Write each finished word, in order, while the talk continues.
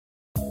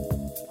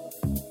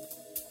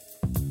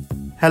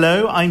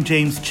Hello, I'm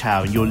James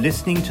Chau, and you're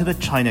listening to The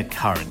China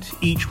Current.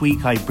 Each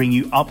week I bring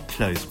you up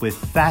close with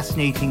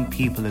fascinating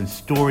people and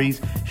stories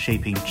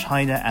shaping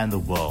China and the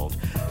world.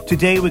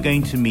 Today we're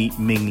going to meet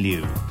Ming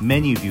Liu.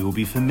 Many of you will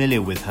be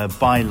familiar with her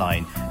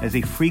byline as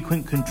a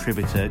frequent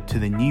contributor to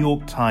the New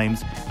York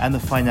Times and the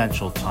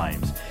Financial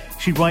Times.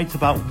 She writes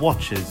about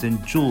watches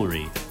and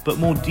jewelry, but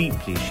more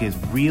deeply she has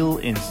real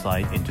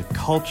insight into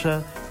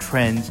culture,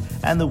 trends,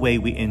 and the way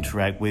we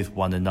interact with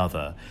one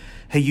another.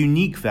 Her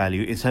unique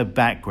value is her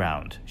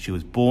background. She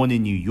was born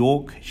in New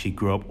York. She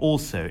grew up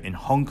also in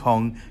Hong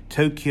Kong,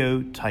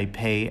 Tokyo,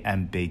 Taipei,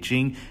 and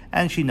Beijing,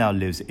 and she now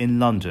lives in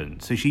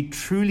London. So she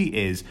truly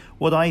is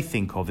what I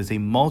think of as a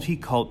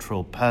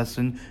multicultural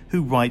person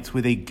who writes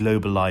with a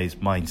globalized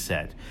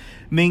mindset.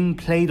 Ming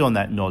played on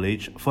that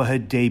knowledge for her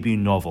debut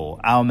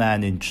novel, Our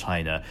Man in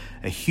China,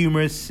 a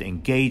humorous,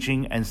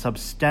 engaging, and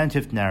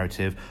substantive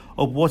narrative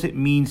of what it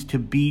means to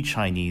be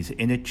Chinese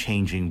in a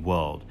changing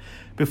world.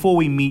 Before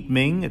we meet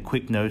Ming, a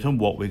quick note on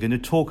what we're going to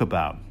talk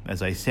about.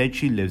 As I said,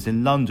 she lives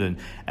in London,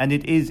 and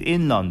it is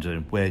in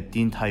London where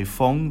Din Tai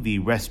Fung, the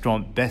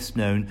restaurant best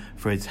known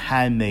for its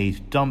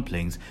handmade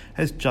dumplings,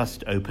 has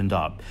just opened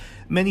up.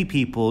 Many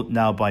people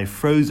now buy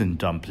frozen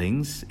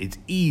dumplings. It's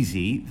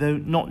easy, though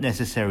not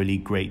necessarily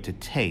great to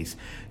taste.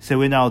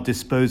 So in our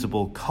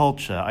disposable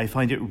culture, I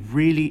find it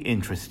really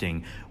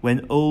interesting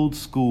when old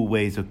school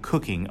ways of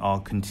cooking are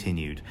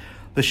continued.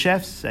 The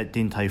chefs at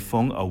Din Tai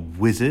Fung are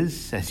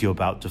wizards, as you're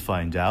about to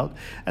find out.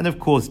 And of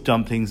course,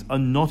 dumplings are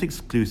not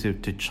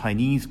exclusive to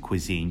Chinese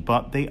cuisine,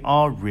 but they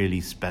are really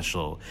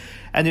special.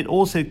 And it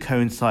also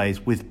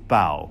coincides with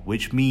Bao,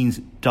 which means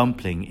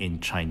dumpling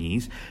in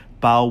Chinese.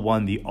 Bao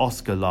won the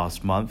Oscar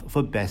last month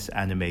for Best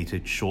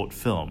Animated Short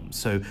Film.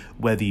 So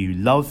whether you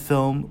love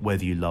film,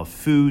 whether you love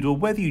food, or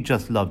whether you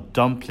just love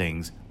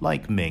dumplings,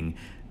 like Ming,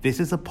 this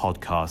is a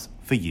podcast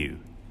for you.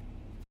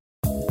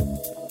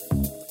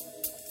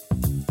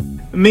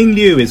 Ming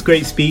Liu, it's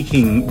great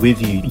speaking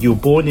with you. You're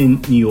born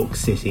in New York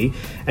City,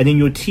 and in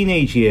your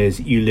teenage years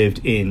you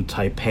lived in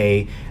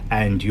Taipei,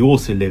 and you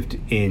also lived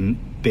in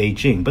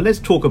Beijing. But let's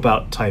talk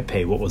about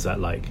Taipei. What was that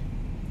like?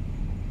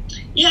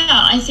 Yeah,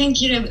 I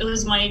think, it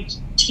was my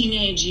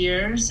teenage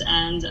years,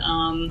 and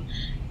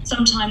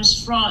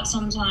sometimes fraught,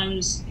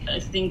 sometimes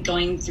I think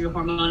going through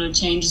hormonal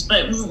changes,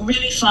 but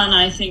really fun,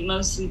 I think,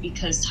 mostly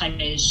because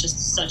Taipei is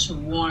just such a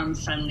warm,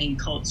 friendly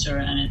culture,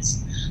 and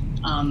it's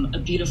a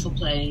beautiful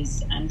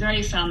place and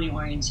very family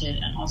oriented.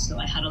 And also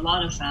I had a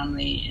lot of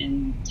family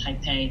in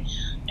Taipei.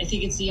 I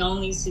think it's the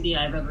only city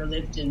I've ever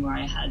lived in where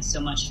I had so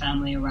much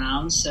family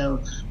around.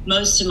 So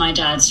most of my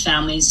dad's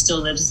family still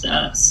lives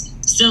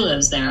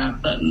there,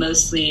 but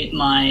mostly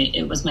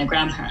it was my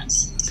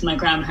grandparents. So my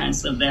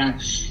grandparents lived there,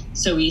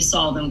 so we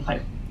saw them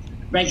quite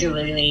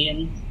regularly.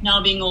 And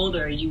now being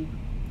older, you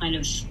kind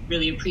of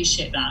really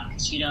appreciate that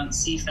because you don't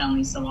see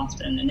family so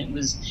often. And it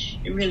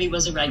really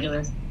was a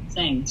regular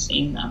thing,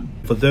 seeing them.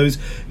 For those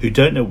who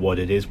don't know what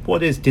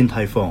is Din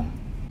Tai Fung?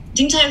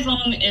 Din Tai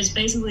Fung is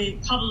basically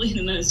probably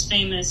the most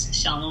famous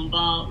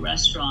xiaolongbao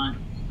restaurant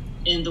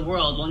in the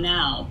world. Well,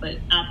 now, but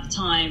at the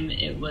time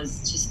it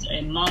was just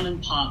a mom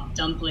and pop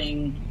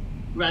dumpling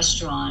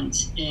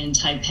restaurant in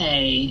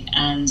Taipei.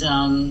 And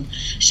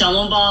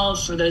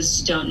xiaolongbao, for those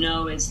who don't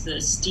know, is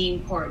the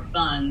steamed pork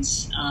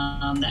buns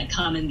that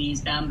come in these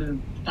bamboo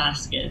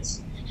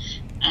baskets.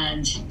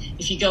 And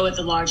if you go with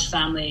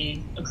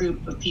a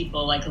group of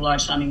people, like a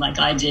large family like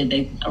I did,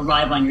 they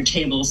arrive on your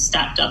table,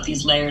 stacked up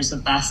these layers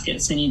of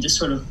baskets, and you just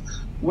sort of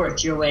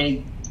work your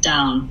way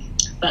down.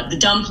 But the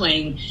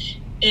dumpling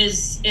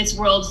it's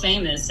world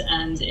famous,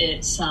 and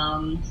it's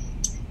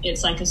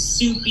like a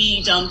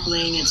soupy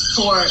dumpling. It's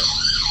pork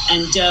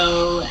and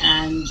dough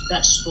and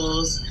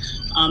vegetables.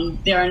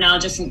 There are now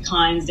different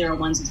kinds. There are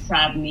ones with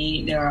crab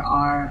meat. There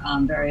are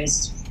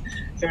various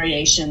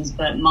variations,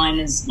 but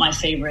my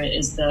favorite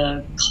is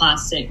the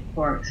classic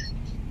pork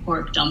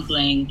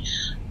dumpling.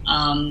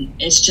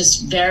 It's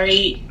just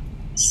very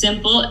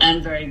simple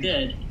and very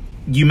good.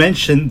 You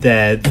mentioned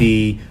there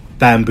the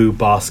bamboo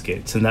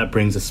baskets, and that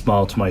brings a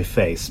smile to my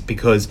face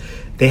because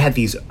they had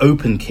these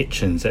open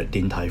kitchens at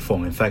Din Tai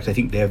Fung. In fact, I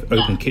think they have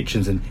open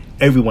kitchens in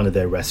every one of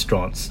their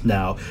restaurants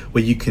now,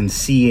 where you can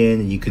see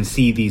in and you can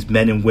see these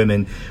men and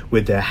women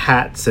with their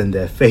hats and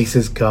their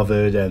faces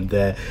covered and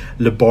their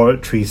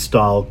laboratory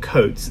style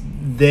coats.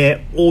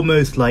 They're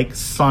almost like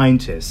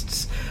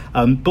scientists,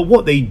 but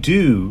what they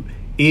do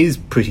is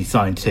pretty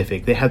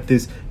scientific. They have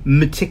this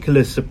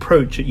meticulous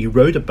approach that you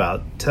wrote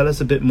about. Tell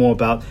us a bit more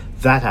about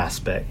that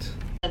aspect.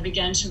 I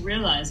began to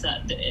realize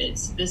that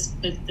it's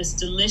this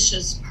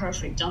delicious,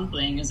 perfect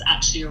dumpling is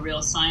actually a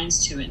real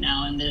science to it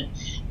now, and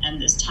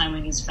this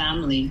Taiwanese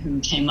family who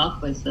came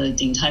up with the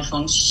Din Tai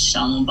Fung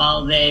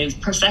xiaolongbao, they've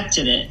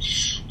perfected it.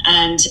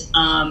 And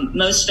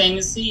most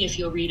famously, if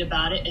you'll read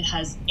about it, it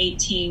has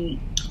 18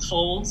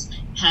 folds,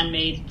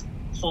 handmade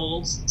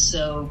folds.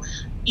 So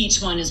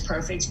each one is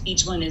perfect.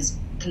 Each one is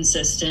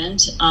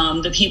consistent.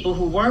 The people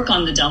who work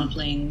on the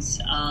dumplings,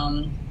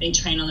 they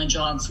train on the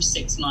job for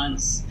 6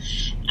 months,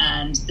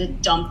 and the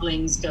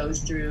dumplings go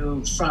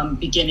through from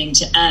beginning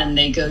to end.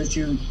 They go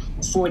through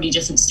 40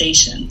 different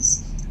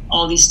stations,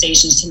 all these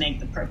stations to make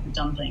the perfect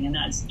dumpling, and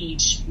that's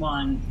each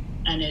one.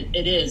 And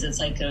it's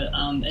like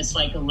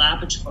a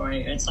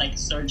laboratory. It's like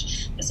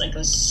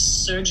a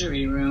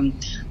surgery room,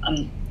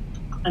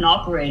 an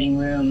operating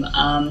room.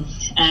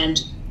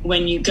 And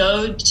when you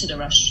go to the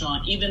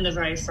restaurant, even the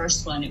very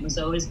first one, it was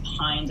always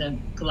behind a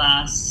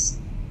glass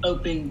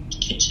open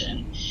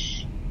kitchen.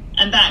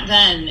 And back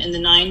then in the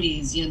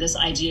 90s, this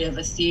idea of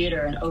a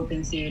theater, an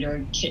open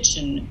theater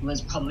kitchen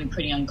was probably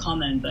pretty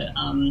uncommon, but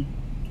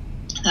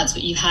that's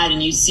what you had.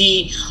 And you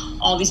see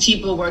all these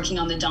people working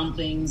on the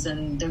dumplings,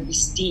 and there'd be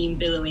steam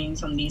billowing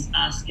from these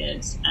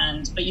baskets.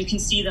 But you can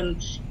see them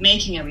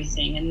making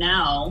everything. And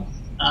now,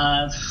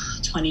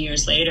 20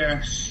 years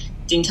later,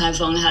 Din Tai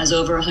Fung has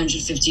over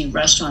 150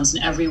 restaurants,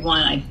 and every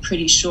one, I'm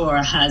pretty sure,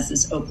 has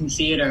this open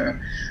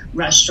theater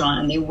restaurant,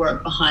 and they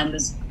work behind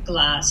this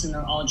glass, and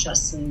they're all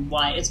dressed in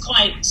white. It's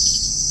quite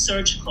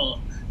surgical,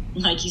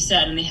 like you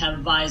said, and they have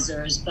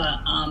visors,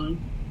 but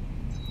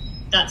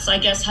that's, I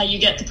guess, how you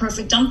get the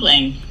perfect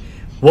dumpling.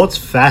 What's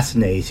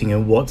fascinating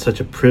and what's such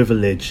a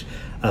privilege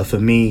for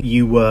me,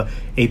 you were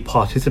a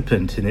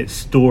participant in its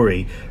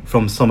story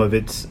from some of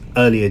its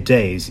earlier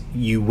days.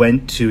 You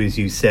went to, as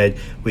you said,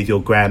 with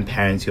your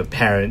grandparents, your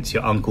parents,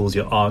 your uncles,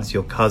 your aunts,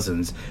 your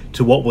cousins,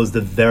 to what was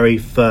the very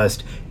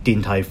first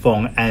Din Tai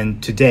Fung.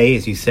 And today,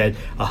 as you said,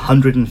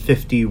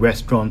 150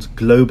 restaurants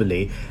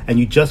globally. And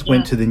you just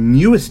went to the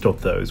newest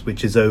of those,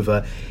 which is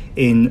over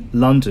in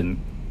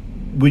London.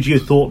 Would you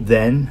have thought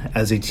then,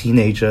 as a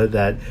teenager,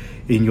 that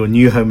in your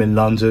new home in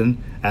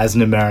London, as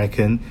an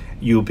American,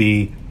 you'll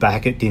be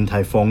back at Din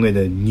Tai Fung in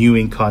a new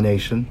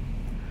incarnation?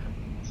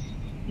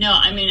 No,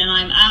 I mean, and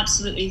I'm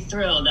absolutely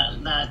thrilled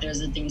that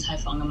there's a Din Tai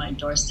Fung on my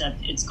doorstep.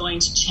 It's going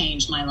to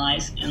change my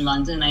life in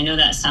London. I know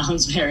that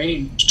sounds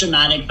very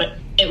dramatic, but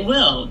it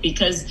will,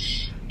 because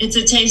it's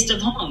a taste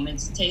of home.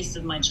 It's a taste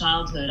of my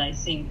childhood. I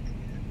think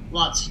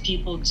lots of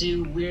people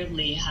do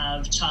weirdly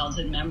have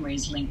childhood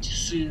memories linked to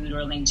food,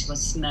 or linked to a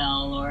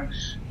smell, or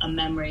a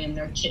memory in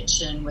their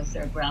kitchen with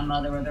their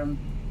grandmother or their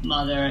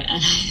mother.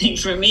 And I think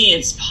for me,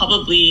 it's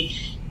probably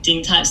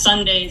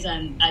Sundays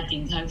and at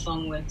Din Tai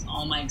Fung with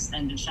all my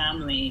extended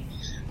family.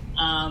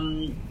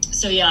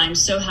 So yeah, I'm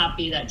so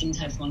happy that Din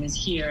Tai Fung is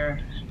here.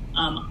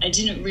 I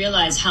didn't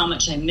realize how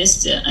much I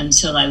missed it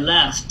until I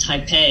left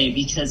Taipei,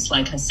 because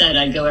like I said,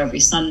 I go every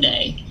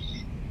Sunday,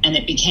 and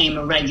it became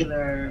a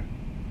regular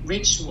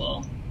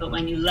ritual. But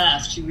when you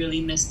left, you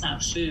really missed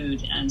that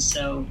food. And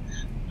so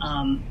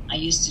I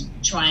used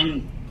to try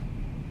and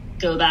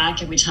go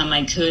back every time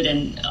I could,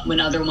 and when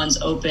other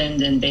ones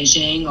opened in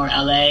Beijing or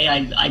LA,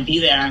 I'd be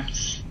there.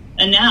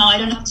 And now I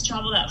don't have to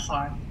travel that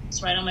far.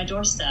 It's right on my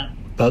doorstep.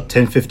 About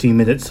 10-15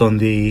 minutes on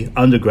the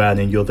underground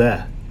and you're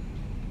there.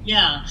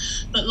 Yeah,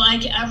 but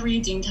like every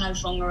Din Tai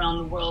Fung around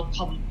the world,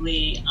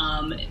 probably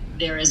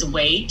there is a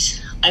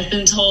wait. I've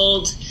been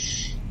told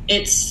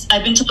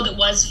it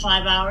was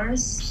 5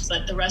 hours,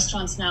 but the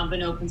restaurant's now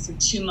been open for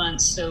 2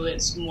 months, so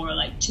it's more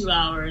like 2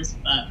 hours,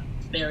 but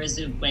there is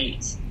a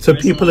wait. So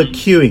people are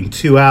queuing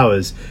 2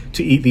 hours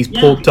to eat these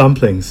pork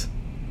dumplings.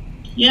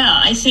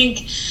 Yeah, I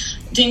think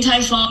Din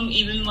Tai Fung,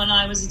 even when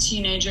I was a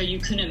teenager, you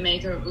couldn't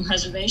make a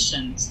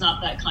reservation. It's not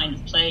that kind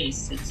of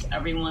place. It's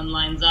everyone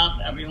lines up,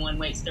 everyone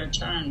waits their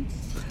turn.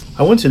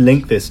 I want to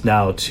link this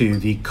now to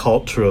the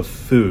culture of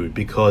food,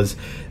 because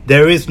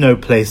there is no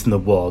place in the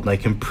world, and I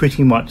can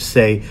pretty much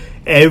say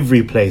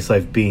every place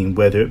I've been,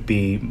 whether it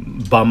be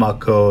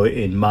Bamako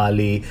in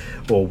Mali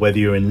or whether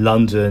you're in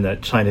London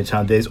at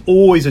Chinatown, there's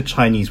always a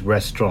Chinese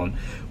restaurant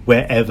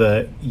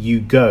wherever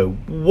you go.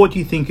 What do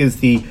you think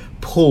is the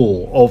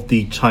pull of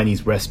the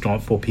Chinese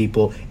restaurant for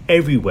people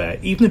everywhere,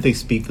 even if they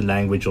speak the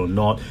language or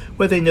not,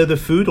 whether they know the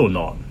food or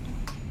not?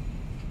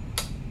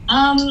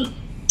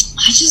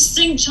 I just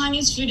think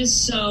Chinese food is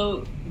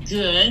so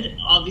good.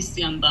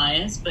 Obviously, I'm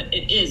biased, but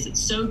it's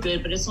so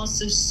good, but it's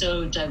also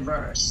so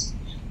diverse.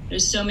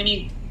 There's so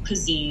many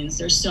cuisines,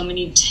 there's so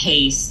many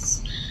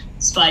tastes,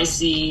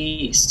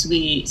 spicy,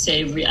 sweet,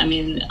 savory, and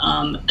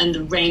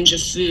the range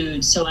of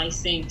food. So I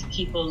think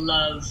people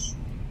love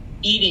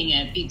eating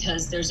it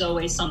because there's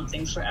always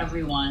something for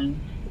everyone.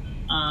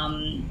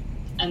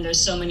 And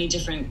there's so many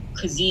different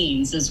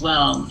cuisines as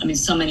well. I mean,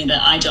 so many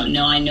that I don't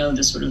know. I know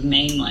the sort of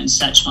main ones: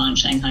 Szechuan,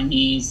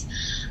 Shanghainese,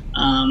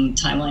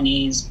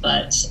 Taiwanese,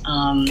 but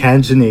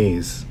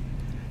Cantonese,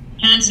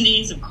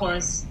 of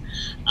course.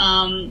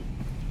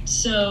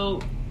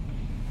 So,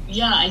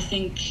 yeah, I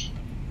think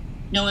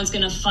no one's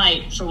going to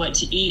fight for what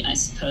to eat, I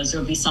suppose.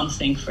 There'll be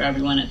something for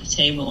everyone at the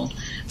table.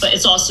 But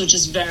it's also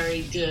just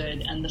very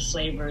good, and the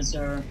flavors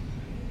are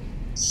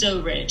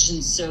so rich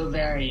and so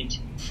varied.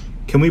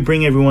 Can we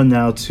bring everyone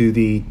now to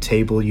the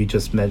table you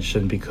just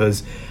mentioned?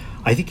 Because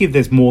I think if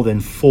there's more than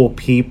 4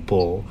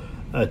 people,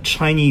 a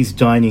Chinese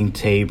dining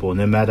table,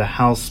 no matter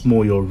how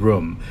small your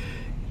room,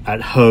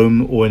 at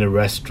home or in a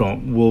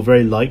restaurant, will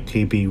very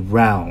likely be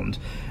round.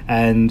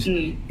 And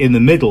in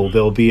the middle,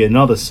 there'll be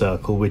another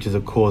circle, which is,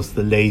 of course,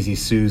 the lazy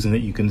Susan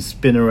that you can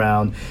spin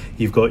around.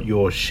 You've got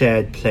your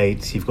shared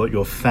plates. You've got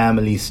your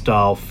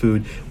family-style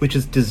food, which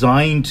is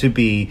designed to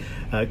be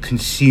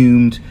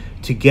consumed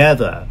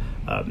together.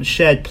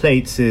 Shared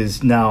plates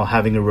is now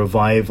having a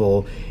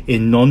revival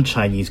in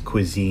non-Chinese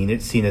cuisine.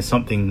 It's seen as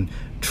something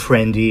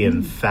trendy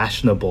and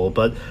fashionable,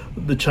 but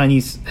the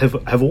Chinese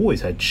have always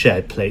had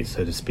shared plates,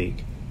 so to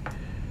speak.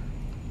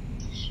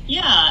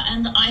 Yeah,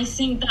 and I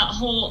think that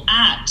whole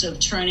act of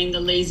turning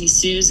the lazy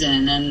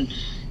Susan and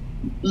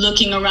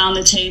looking around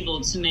the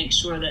table to make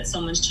sure that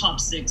someone's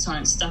chopsticks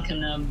aren't stuck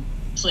in a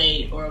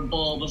plate or a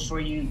bowl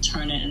before you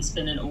turn it and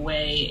spin it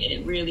away,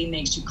 it really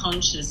makes you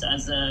conscious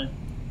as a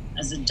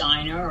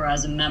diner or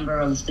as a member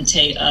of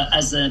the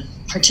as a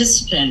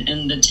participant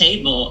in the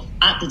table,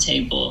 at the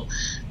table,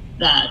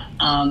 that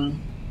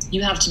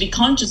you have to be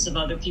conscious of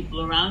other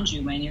people around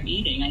you when you're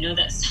eating. I know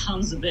that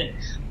sounds a bit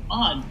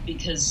odd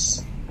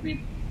because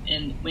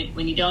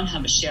when you don't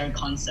have a shared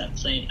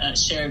plate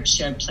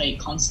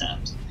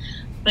concept.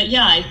 But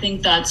yeah, I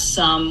think that's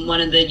one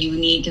of the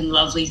unique and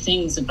lovely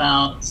things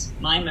about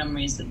my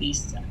memories, at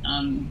least,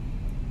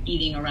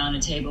 eating around a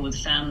table with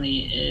family,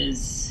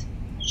 is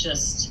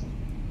just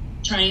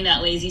turning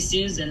that lazy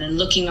Susan and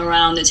looking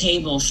around the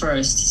table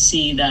first to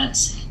see that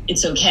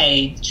it's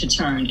okay to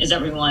turn.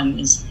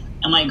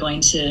 Am I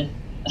going to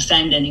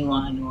offend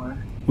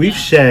anyone? We've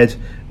shared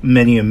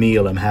many a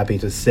meal, I'm happy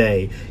to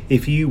say.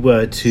 If you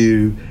were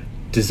to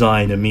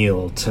design a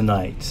meal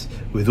tonight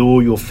with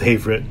all your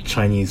favorite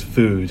Chinese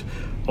food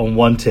on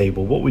one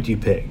table, what would you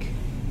pick?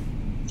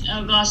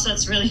 Oh gosh,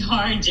 that's really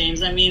hard,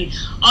 James. I mean,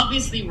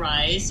 obviously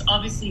rice,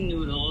 obviously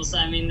noodles.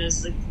 I mean,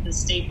 there's the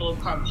staple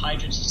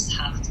carbohydrates you just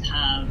have to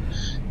have.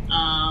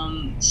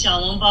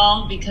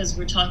 Xiaolongbao, because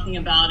we're talking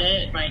about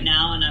it right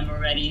now and I'm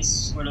already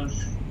sort of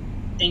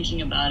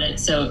thinking about it.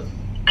 So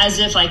as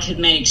if I could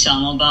make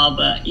xiaolongbao,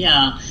 but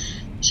yeah,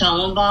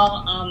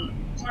 xiaolongbao,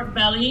 pork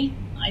belly.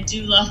 I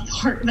do love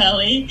pork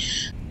belly.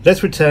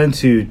 Let's return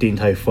to Din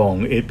Tai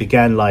Fung. It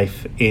began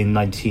life in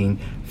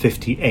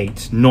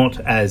 1958, not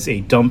as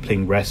a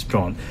dumpling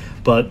restaurant,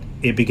 but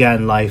it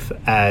began life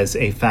as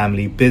a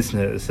family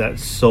business that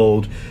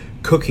sold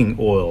cooking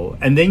oil.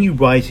 And then you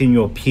write in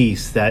your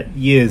piece that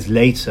years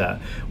later,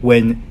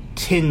 when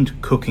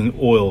tinned cooking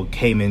oil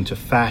came into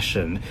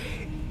fashion,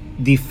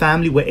 the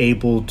family were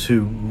able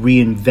to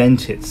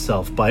reinvent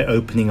itself by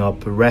opening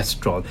up a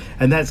restaurant,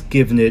 and that's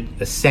given it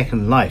a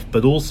second life,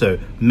 but also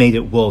made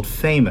it world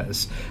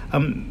famous.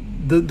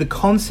 The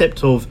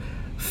concept of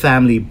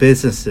family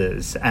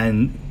businesses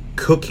and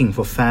cooking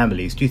for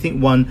families, do you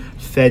think one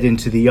fed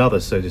into the other,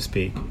 so to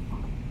speak?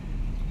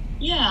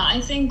 Yeah,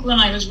 I think when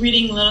I was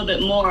reading a little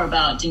bit more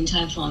about Din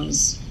Tai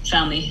Fung's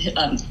family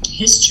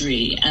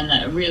history, and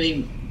I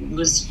really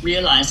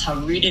realized how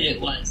rooted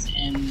it was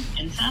in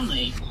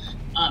family.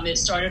 It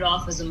started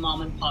off as a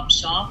mom and pop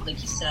shop,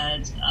 like you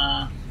said,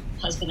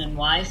 husband and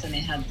wife, and they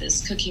had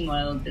this cooking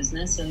oil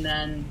business. And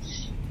then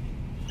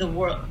the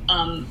world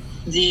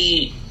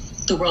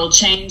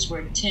changed,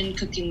 where tin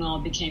cooking oil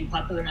became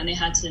popular, and they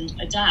had to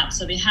adapt.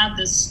 So they had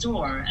this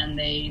store, and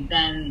they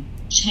then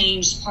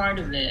changed part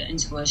of it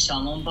into a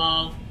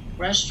xiaolongbao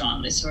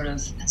restaurant. They sort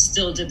of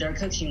still did their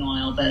cooking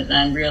oil, but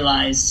then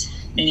realized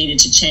they needed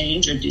to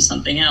change or do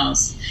something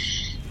else.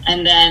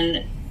 And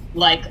then,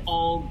 like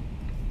all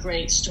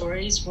great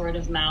stories, word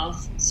of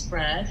mouth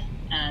spread,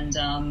 and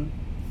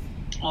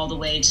all the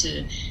way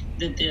to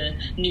the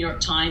New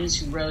York Times,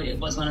 who wrote it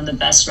was one of the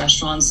best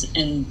restaurants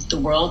in the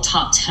world,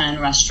 top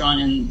 10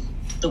 restaurant in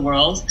the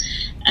world.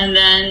 And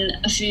then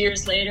a few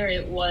years later,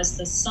 it was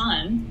the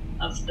son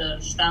of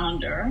the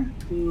founder,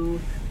 who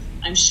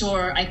I'm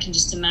sure I can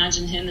just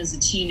imagine him as a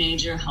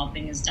teenager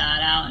helping his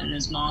dad out and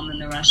his mom in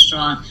the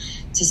restaurant,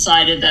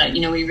 decided that,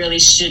 we really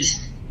should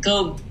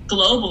go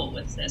global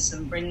with this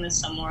and bring this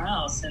somewhere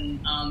else. And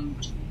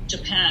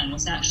Japan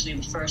was actually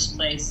the first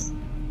place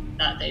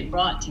that they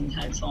brought Din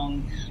Tai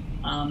Fung,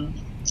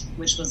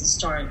 which was a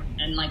start.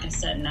 And like I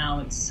said, now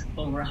it's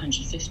over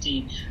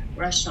 150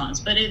 restaurants.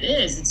 But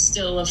it's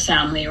still a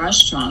family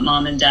restaurant.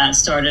 Mom and dad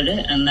started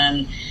it, and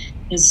then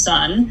his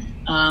son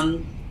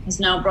has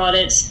now brought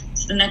it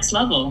to the next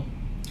level.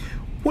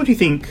 What do you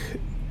think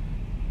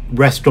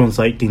restaurants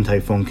like Din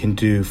Tai Fung can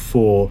do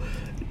for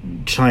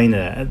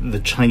China, the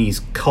Chinese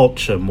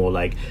culture, more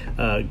like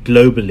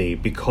globally,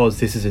 because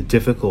this is a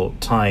difficult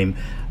time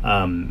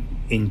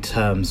in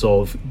terms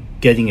of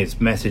getting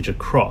its message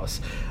across?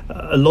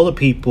 A lot of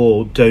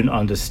people don't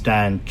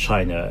understand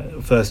China.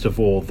 First of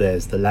all,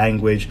 there's the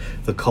language.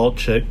 The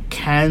culture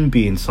can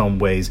be in some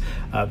ways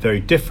very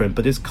different,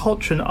 but it's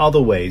culture in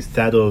other ways,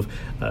 that of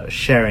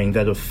sharing,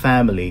 that of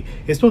family.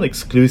 It's not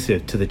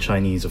exclusive to the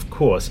Chinese, of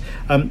course.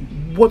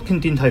 What can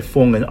Din Tai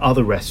Fung and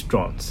other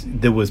restaurants,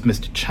 there was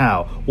Mr.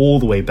 Chau all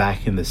the way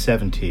back in the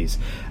 70s,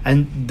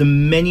 and the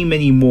many,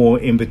 many more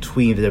in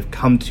between that have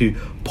come to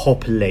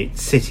populate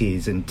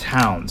cities and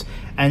towns,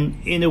 and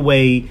in a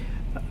way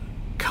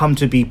come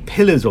to be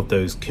pillars of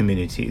those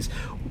communities.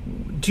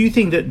 Do you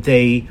think that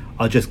they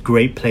are just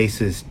great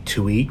places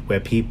to eat where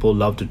people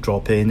love to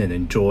drop in and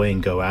enjoy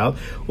and go out?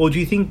 Or do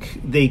you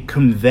think they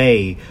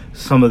convey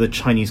some of the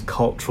Chinese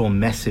cultural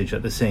message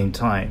at the same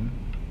time?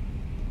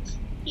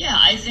 Yeah,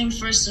 I think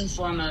first and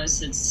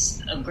foremost,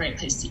 it's a great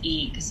place to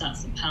eat because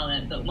that's the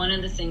palate. But one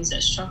of the things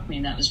that struck me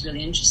that was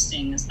really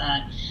interesting is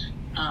that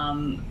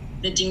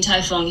the Din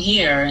Tai Fung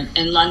here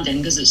in London,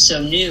 because it's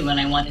so new, and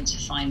I wanted to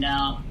find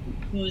out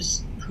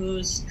who's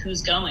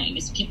going.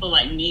 It's people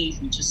like me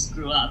who just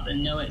grew up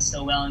and know it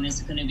so well, and it's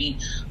going to be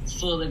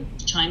full of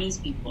Chinese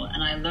people.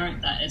 And I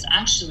learned that it's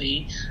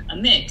actually a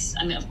mix.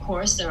 I mean, of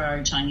course, there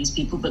are Chinese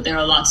people, but there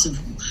are lots of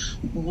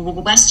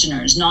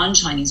Westerners,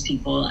 non-Chinese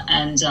people.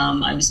 And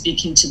I was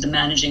speaking to the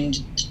managing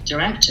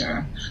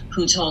director,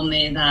 who told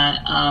me that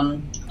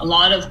a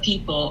lot of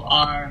people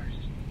are.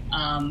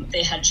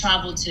 They had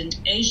traveled to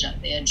Asia.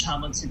 They had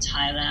traveled to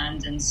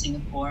Thailand and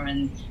Singapore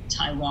and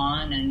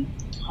Taiwan and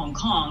Hong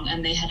Kong,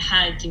 and they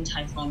had Din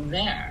Tai Fung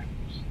there.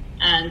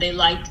 And they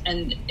liked,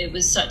 and it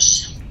was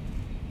such,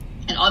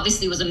 and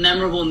obviously it was a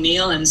memorable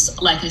meal. And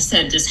like I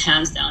said, just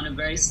hands down, a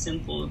very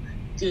simple,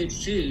 good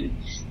food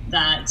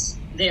that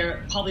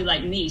they're probably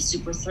like me,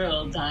 super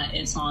thrilled that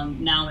it's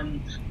on now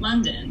in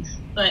London.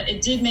 But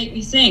it did make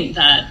me think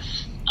that,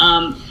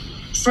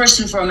 first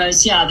and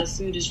foremost, yeah, the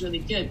food is really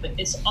good, but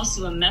it's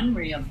also a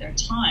memory of their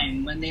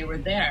time when they were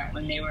there,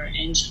 when they were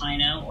in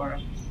China or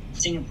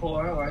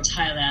Singapore or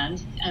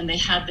Thailand, and they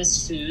had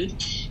this food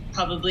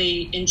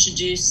probably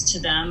introduced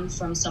to them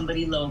from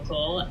somebody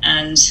local,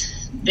 and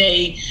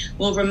they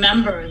will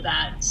remember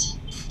that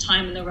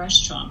time in the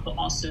restaurant, but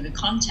also the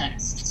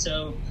context.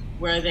 So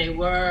where they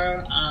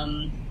were,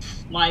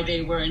 why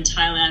they were in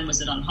Thailand,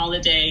 was it on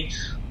holiday?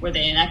 Were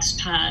they an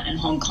expat in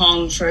Hong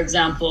Kong, for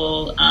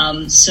example?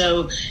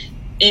 So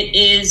it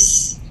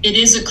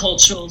is a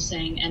cultural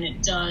thing, and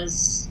it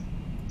does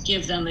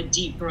give them a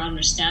deeper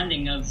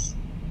understanding of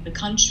the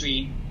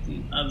country,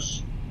 of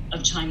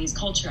Chinese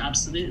culture,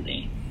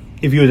 absolutely.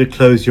 If you were to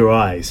close your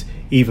eyes,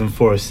 even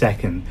for a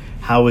second,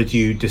 how would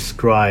you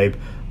describe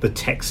the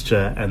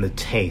texture and the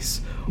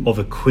taste of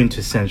a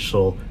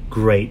quintessential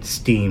great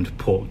steamed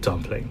pork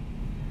dumpling?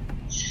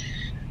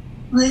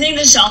 Well, I think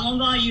the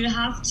xiaolongbao, you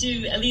have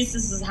to, at least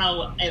this is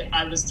how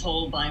I was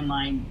told by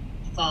my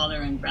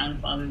father and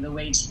grandfather, the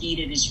way to eat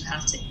it is you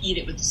have to eat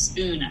it with a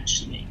spoon,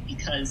 actually,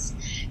 because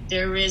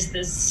there is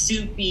this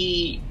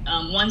soupy,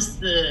 once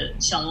the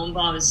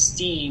xiaolongbao is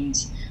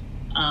steamed,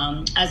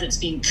 as it's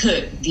being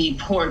cooked, the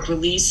pork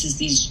releases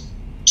these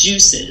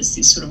juices,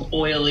 these sort of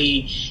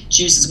oily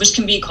juices, which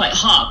can be quite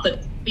hot,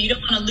 but you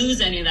don't want to lose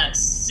any of that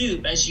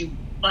soup as you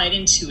bite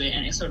into it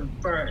and it sort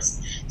of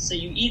bursts. So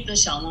you eat the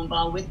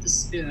xiaolongbao with the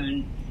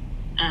spoon,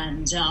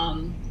 and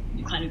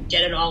you kind of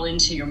get it all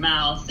into your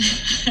mouth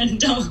and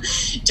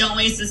don't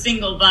waste a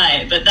single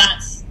bite. But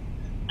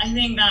I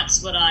think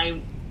that's what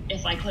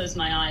if I close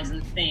my eyes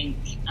and think,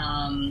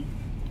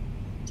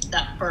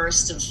 that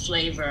burst of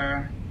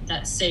flavor,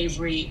 that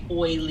savory,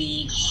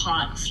 oily,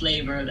 hot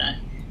flavor,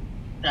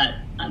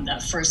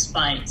 that first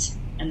bite,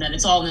 and then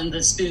it's all in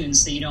the spoon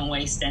so you don't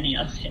waste any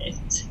of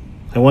it.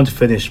 I want to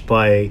finish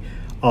by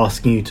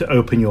asking you to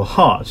open your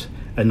heart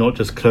and not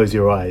just close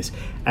your eyes,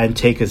 and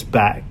take us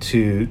back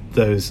to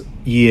those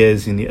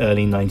years in the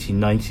early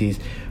 1990s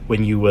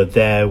when you were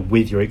there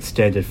with your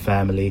extended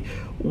family.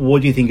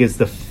 What do you think is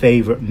the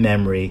favorite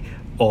memory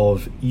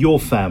of your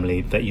family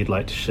that you'd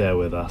like to share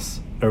with us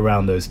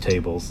around those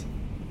tables?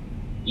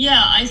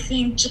 Yeah, I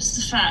think just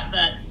the fact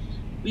that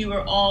we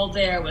were all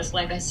there with,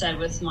 like I said,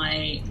 with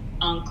my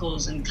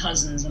uncles and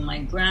cousins and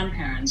my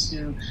grandparents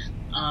who,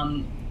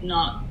 and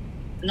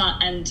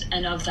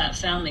of that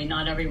family,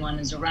 not everyone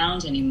is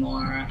around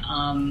anymore,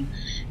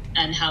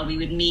 and how we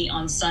would meet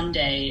on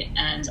Sunday.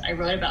 And I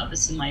wrote about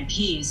this in my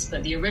piece,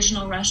 but the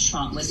original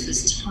restaurant was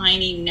this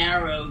tiny,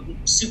 narrow,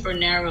 super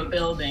narrow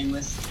building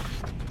with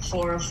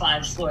 4 or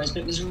 5 floors,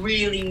 but it was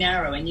really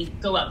narrow, and you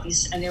go up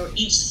these, and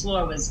each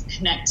floor was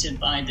connected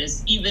by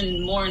this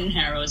even more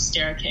narrow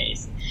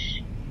staircase.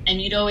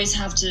 And you'd always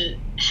have to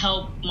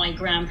help my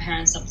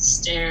grandparents up the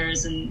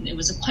stairs, and it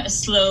was quite a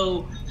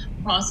slow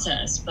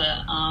process,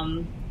 but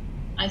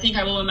I think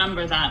I will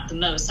remember that the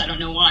most. I don't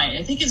know why.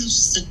 I think it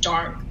was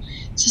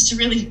just a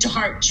really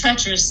dark,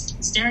 treacherous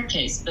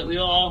staircase, but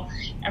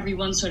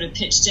everyone sort of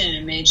pitched in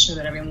and made sure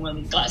that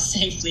everyone got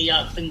safely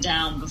up and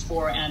down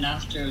before and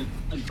after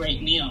a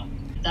great meal.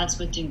 That's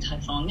what Din Tai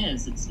Fung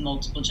is. It's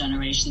multiple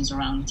generations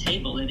around the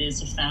table. It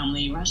is a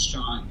family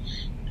restaurant.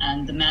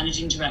 And the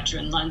managing director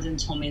in London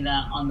told me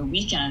that on the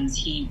weekends,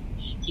 he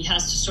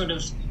has to sort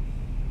of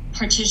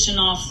partition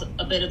off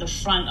a bit of the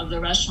front of the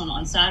restaurant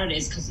on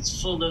Saturdays because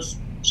it's full of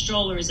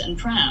strollers and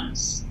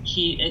prams.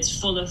 It's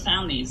full of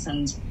families,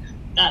 and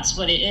that's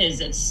what it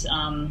is. It's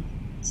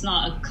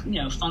not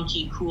a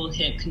funky, cool,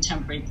 hip,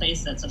 contemporary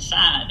place that's a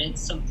fad. It's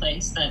some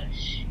place that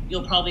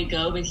you'll probably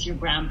go with your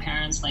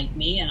grandparents like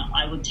me, and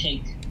I would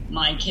take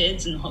my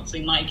kids, and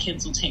hopefully my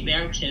kids will take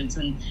their kids,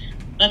 and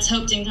let's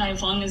hope Din Tai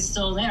Fung is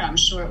still there. I'm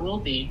sure it will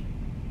be.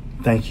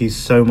 Thank you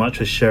so much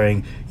for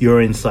sharing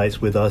your insights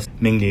with us.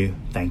 Ming Liu,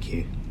 thank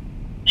you.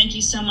 Thank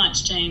you so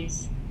much,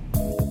 James.